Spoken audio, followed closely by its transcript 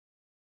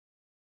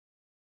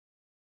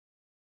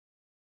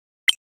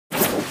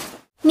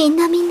みん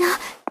な、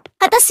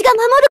私が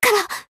守るか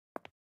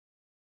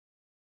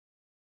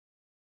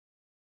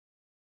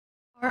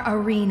ら。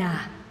Our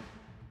arena.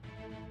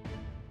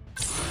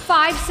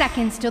 5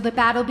 seconds till the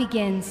battle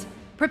begins.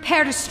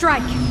 Prepare to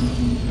strike.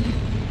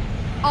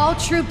 All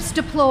troops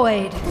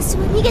deployed. 私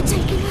は逃げちゃ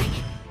いけない。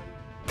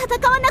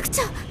戦わなく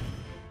ちゃ。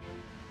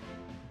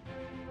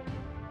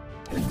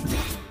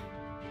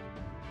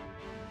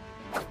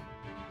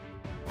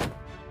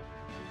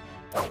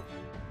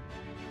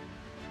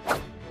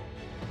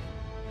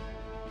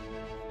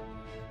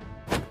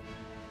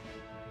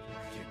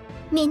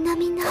みんな、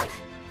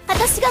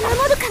私が守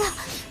るから。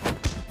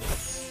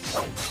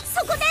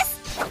そこです。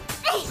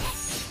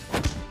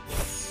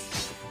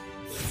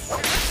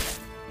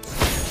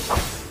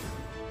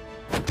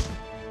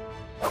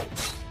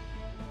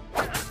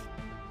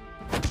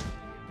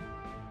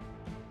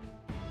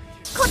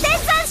古典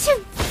斬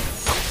春。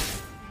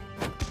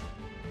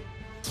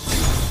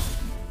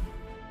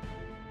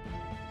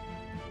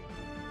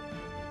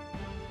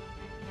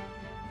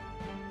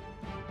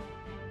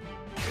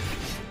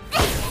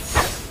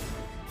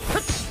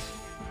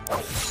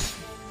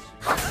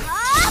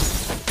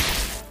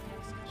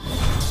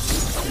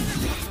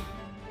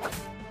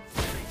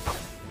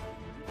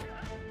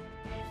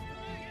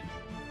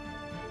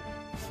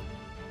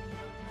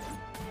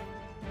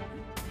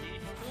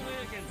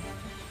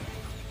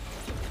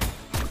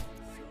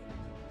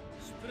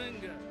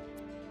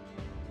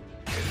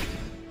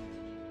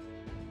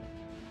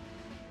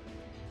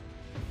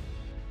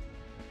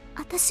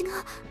私が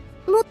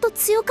もっと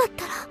強かっ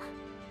たら。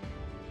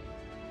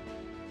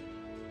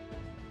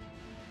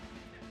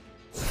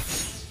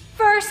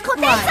古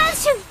典斬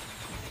春。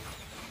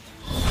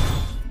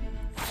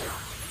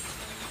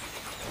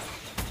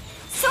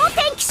蒼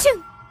天奇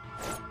春。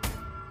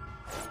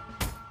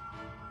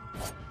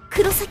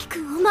黒崎く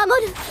んを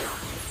守る。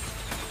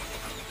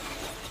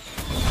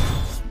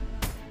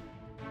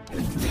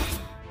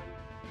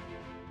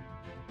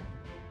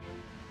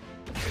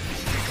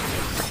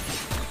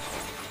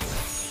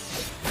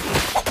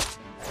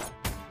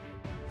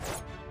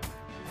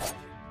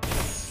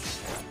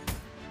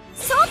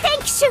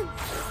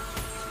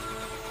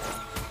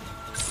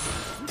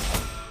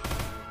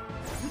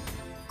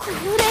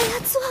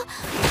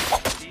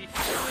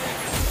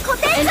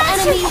An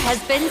enemy has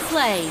been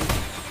slain.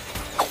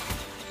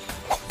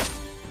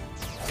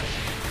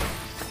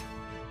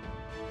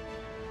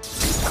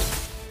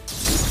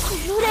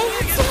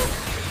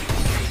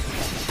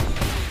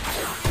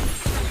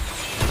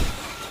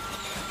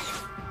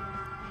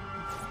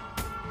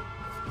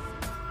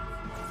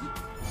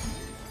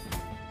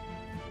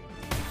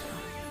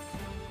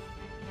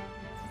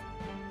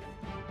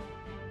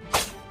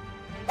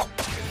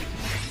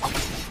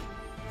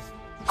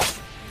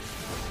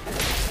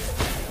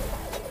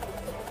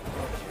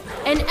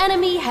 An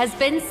enemy has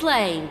been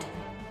slain.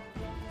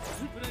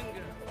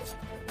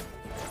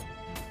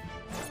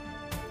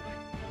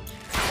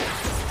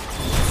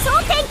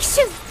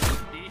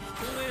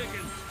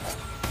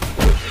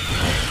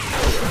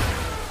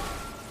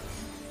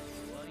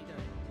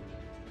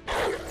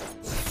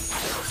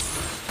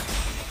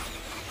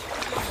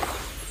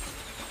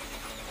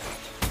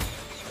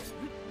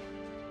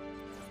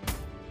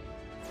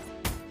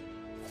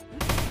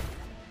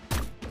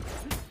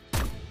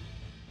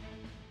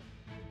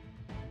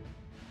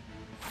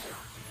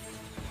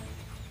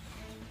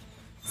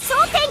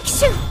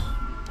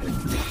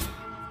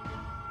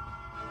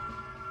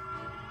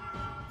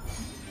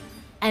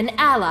 An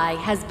ally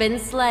has been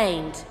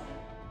slain.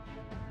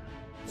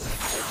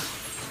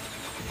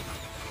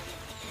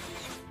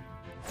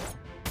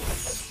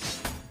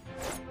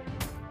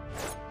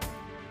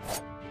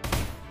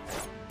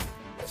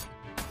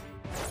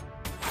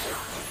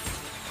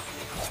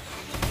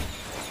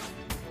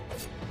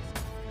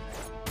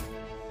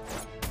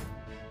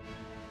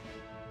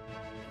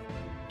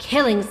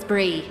 Killing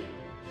spree.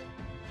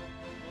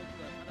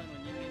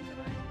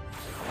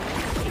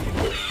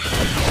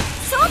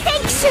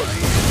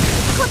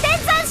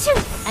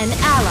 An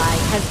ally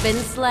has been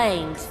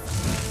slain.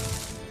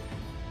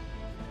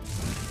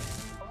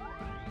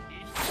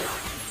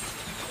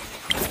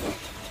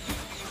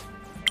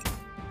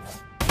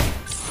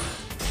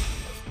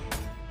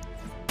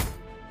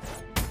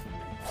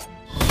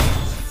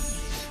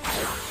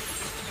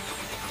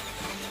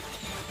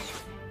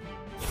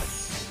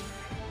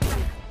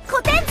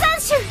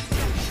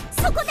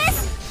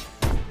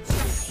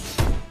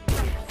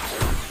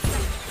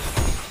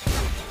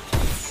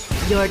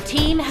 Your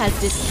team has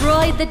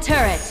destroyed the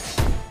turret.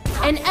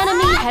 An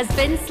enemy has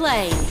been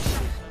slain.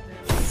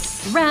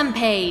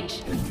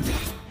 Rampage.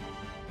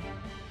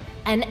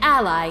 An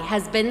ally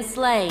has been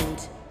slain.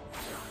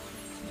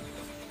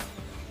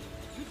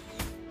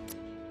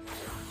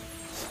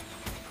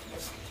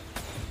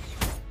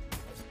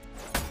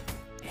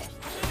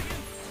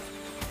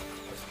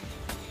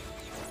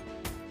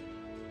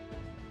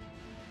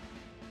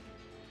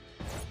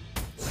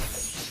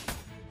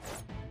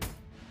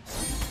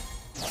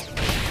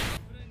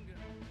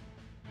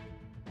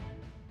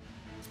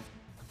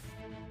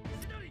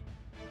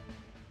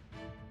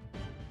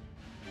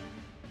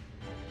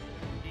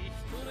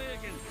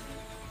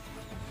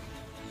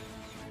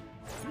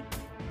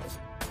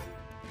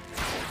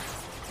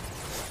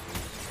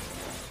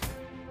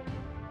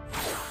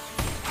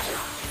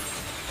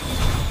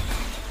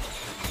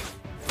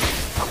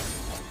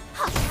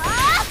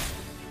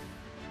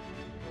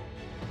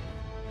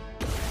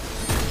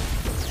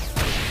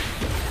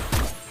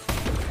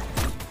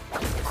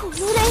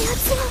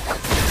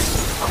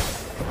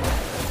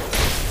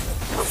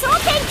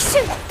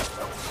 瞬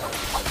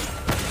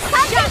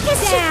三点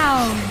結集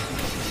Down!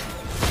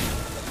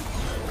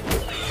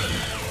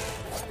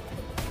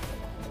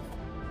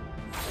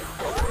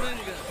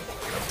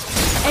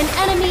 An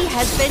enemy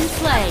has been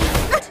slain.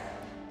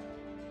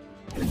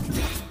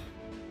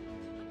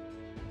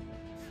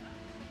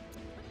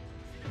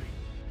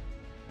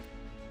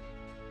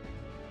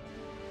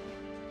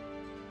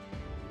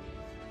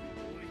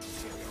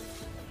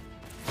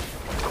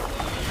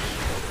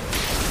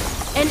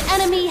 An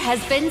enemy has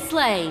been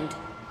slain.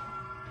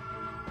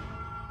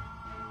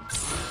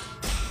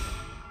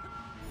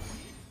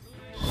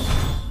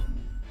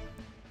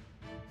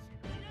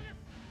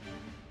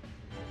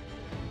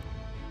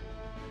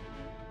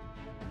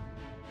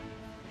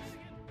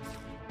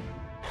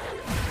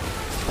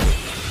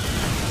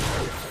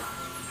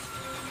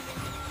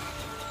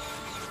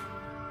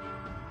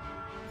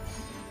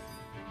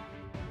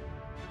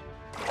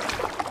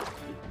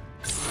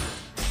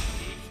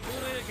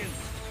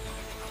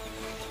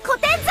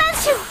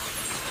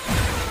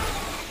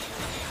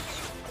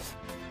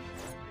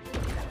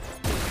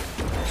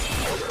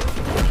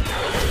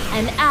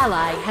 An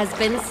ally has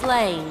been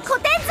slain. 古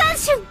典斬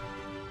瞬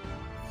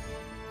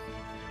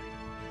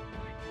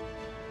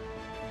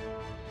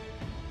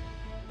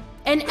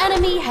An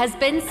enemy has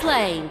been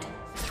slain.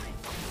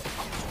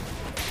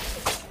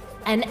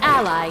 An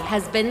ally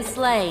has been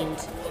slain.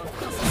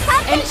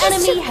 An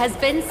enemy has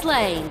been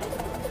slain.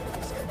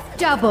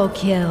 Double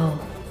kill.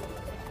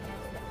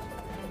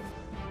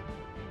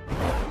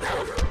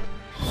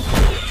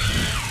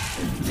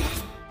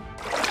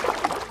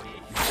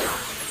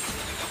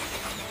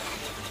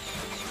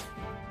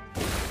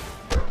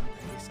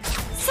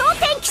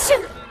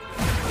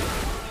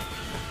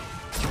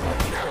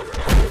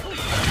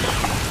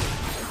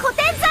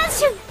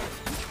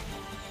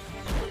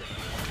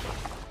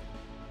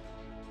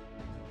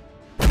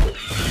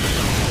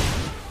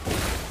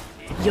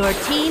 Your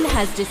team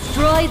has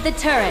destroyed the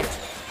turret.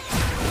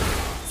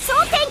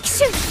 蒼天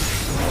奇襲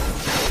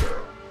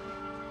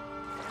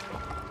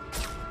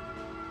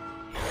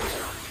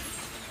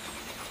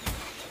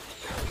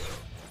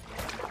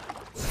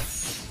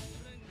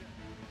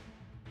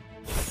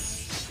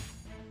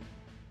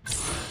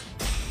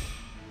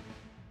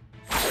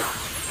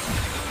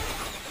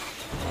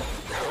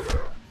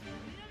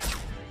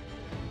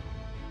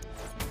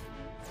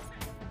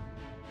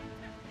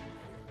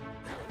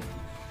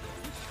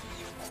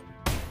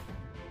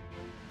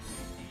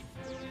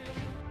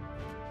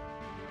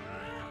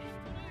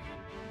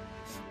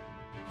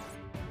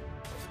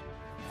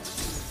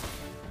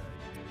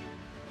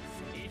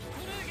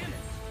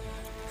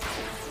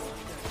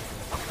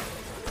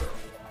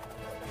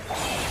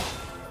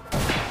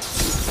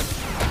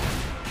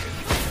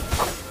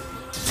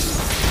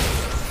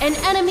An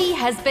enemy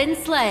has been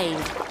slain.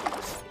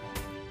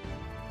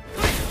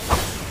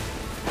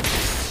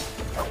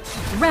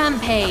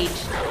 Rampage.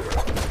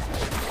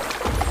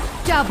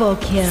 Double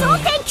kill. 蒼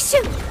天奇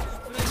襲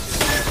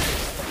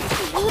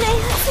無礼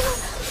発動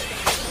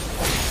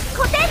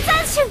古典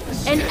斬瞬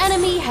An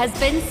enemy has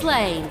been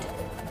slain.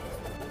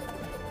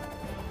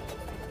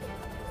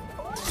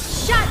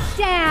 Shut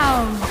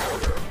down.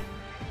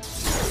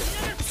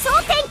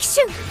 蒼天奇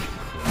襲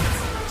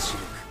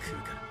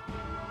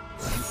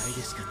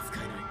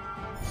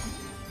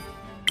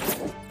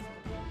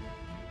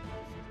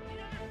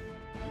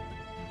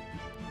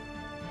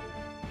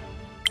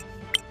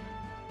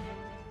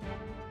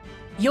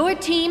Your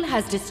team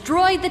has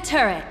destroyed the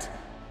turret.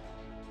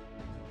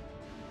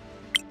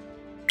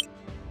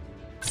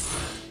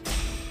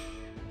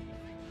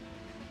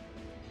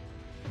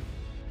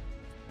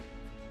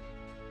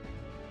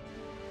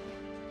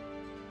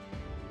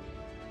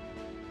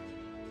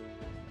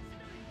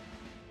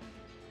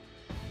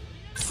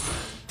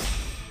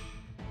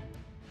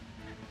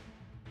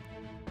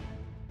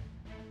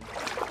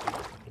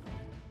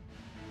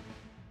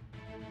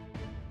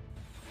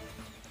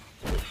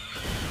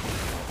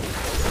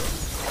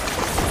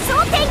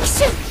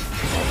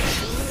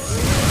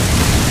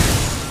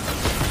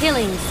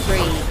 Killing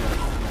spree.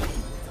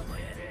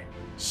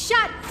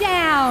 Shut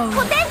down.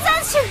 古典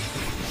斬瞬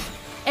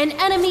An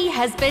enemy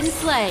has been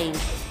slain.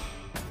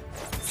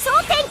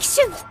 蒼天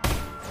奇襲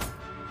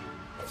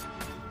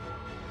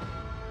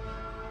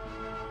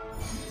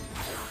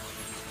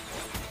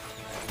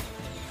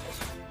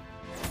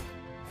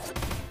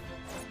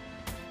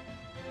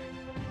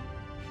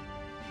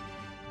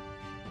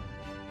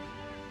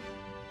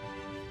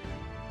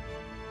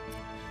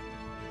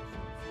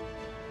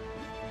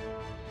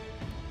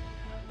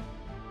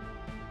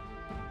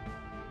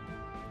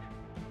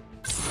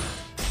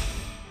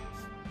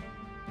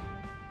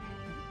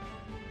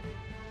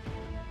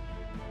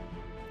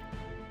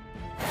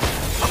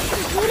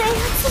無礼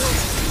発動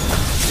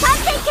三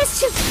点結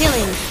集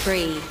Killing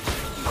spree.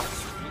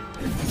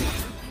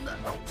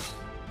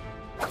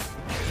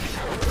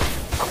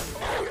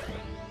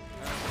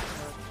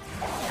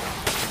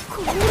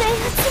 無礼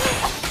発動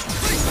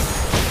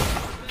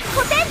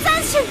古典斬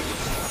瞬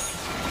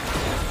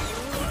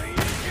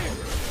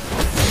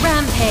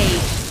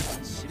Rampage.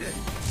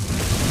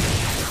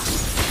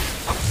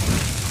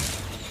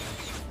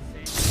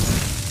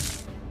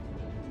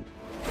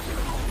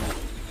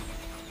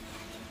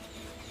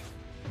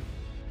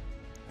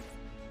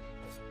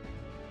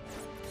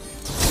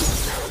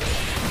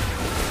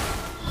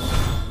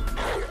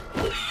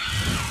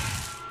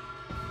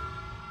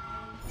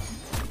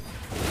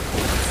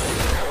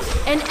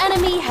 An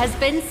enemy has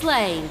been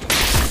slain.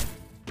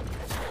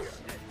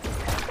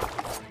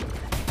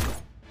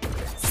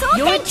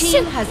 Your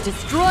team has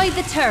destroyed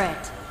the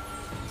turret.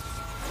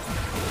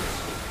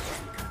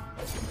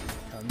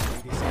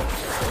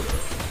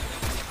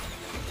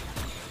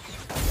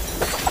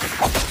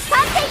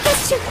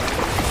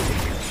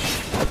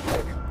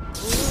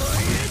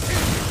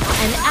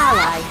 An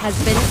ally has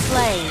been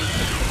slain.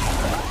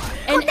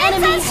 An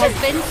enemy has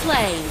been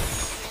slain.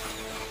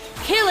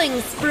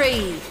 Killing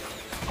spree.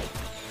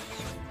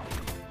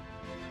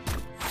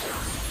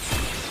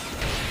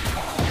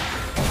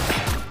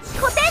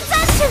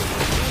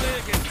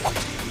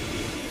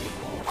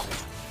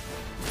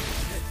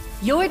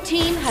 Your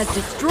team has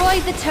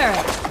destroyed the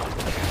turret.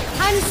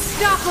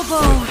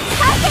 Unstoppable.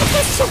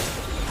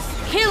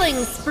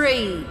 Killing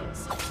spree.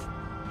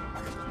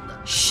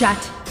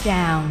 Shut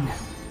down.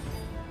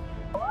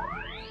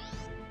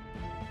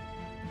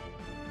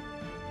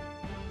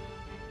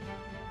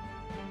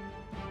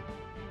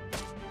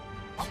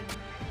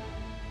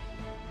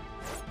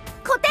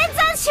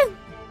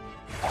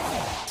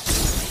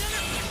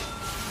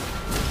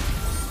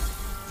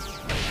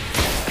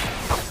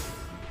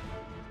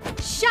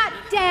 Shut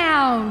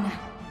down!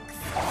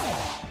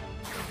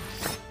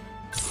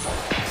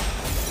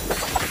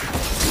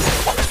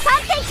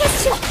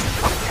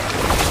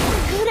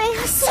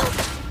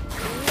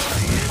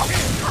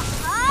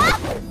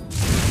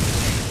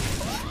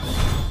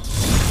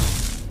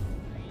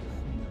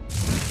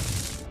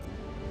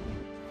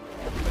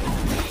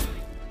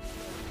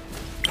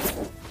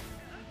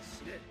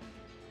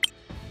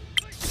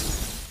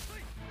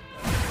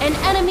 An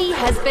enemy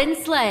has been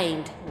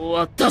slain.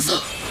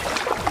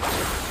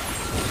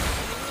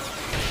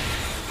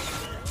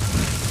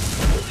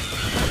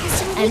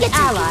 An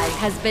ally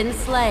has been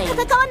slain.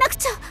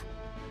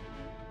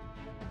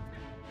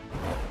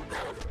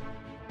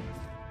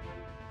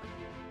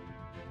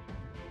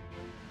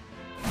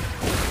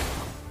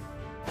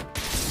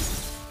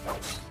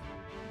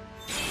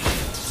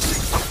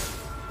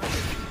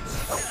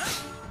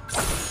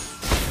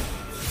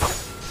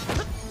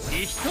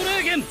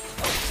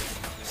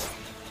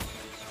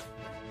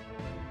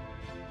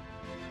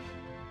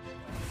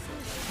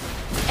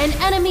 An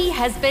enemy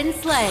has been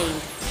slain.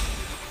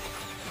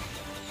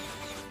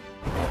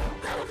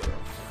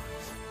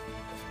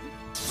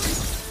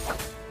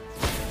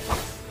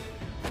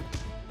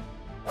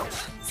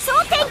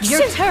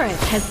 Your turret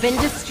has been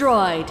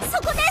destroyed.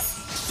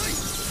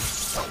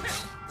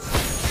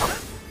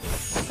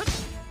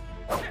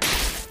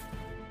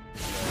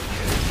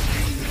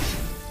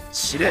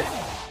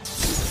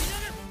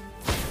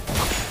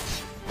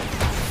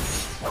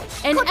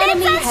 An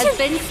enemy has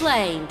been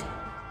slain.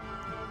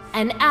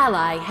 An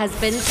ally has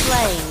been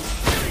slain.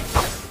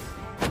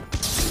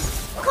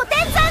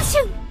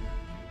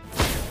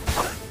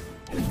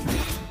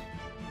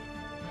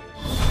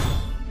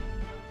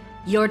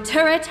 Your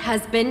turret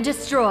has been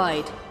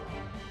destroyed.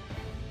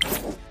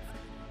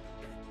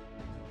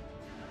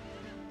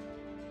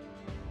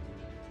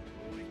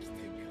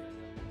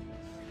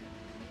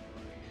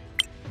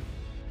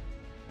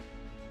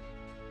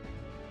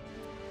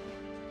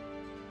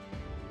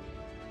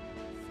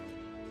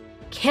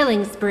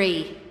 Killing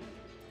spree.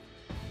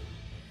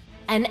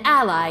 An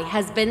ally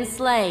has been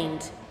slain.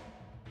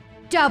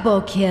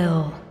 Double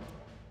kill.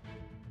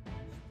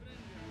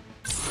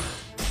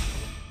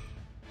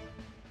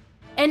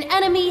 An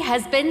enemy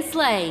has been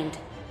slain.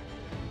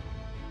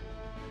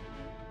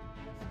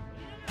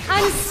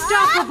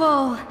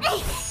 Unstoppable!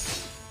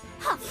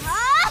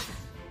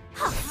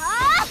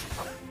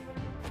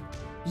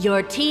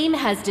 Your team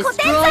has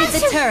destroyed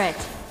the turret.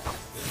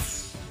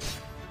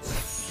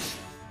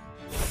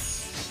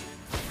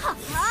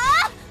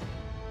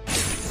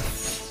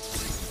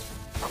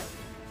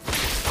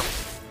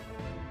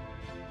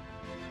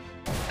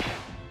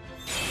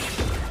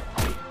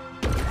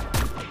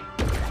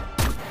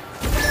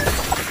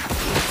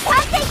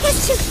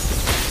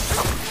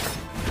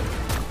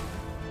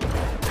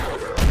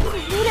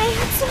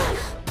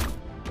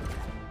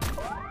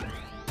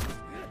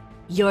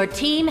 Your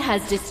team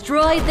has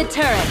destroyed the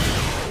turret.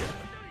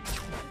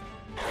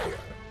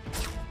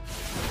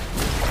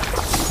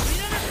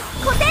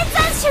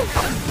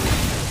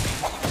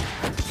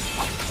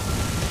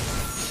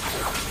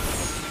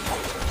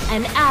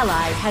 An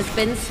ally has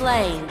been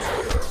slain.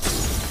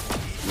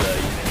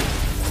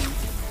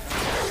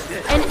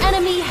 An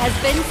enemy has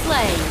been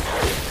slain.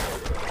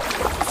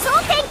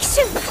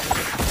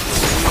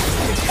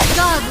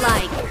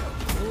 Godlike.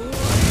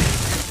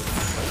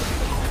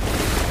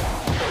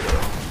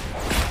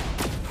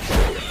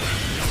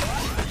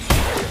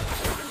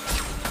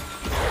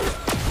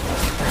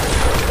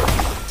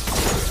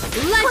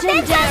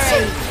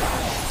 Legendary!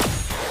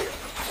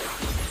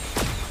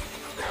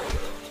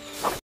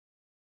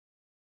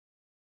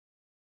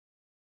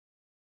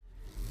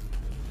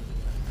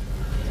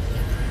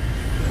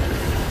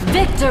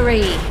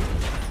 Victory!